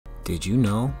Did you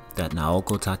know that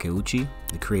Naoko Takeuchi,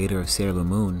 the creator of Sailor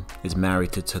Moon, is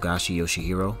married to Togashi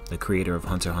Yoshihiro, the creator of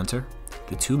Hunter x Hunter?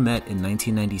 The two met in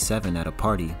 1997 at a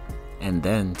party, and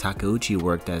then Takeuchi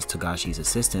worked as Togashi's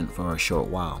assistant for a short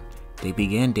while. They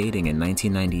began dating in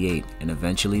 1998 and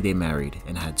eventually they married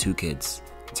and had 2 kids.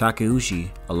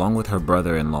 Takeuchi, along with her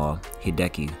brother-in-law,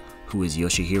 Hideki, who is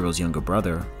Yoshihiro's younger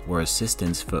brother, were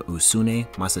assistants for Usune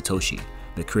Masatoshi,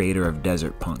 the creator of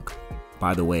Desert Punk.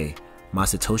 By the way,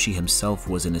 Masatoshi himself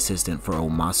was an assistant for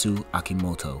Omasu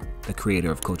Akimoto, the creator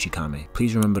of Kochikame.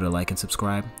 Please remember to like and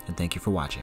subscribe, and thank you for watching.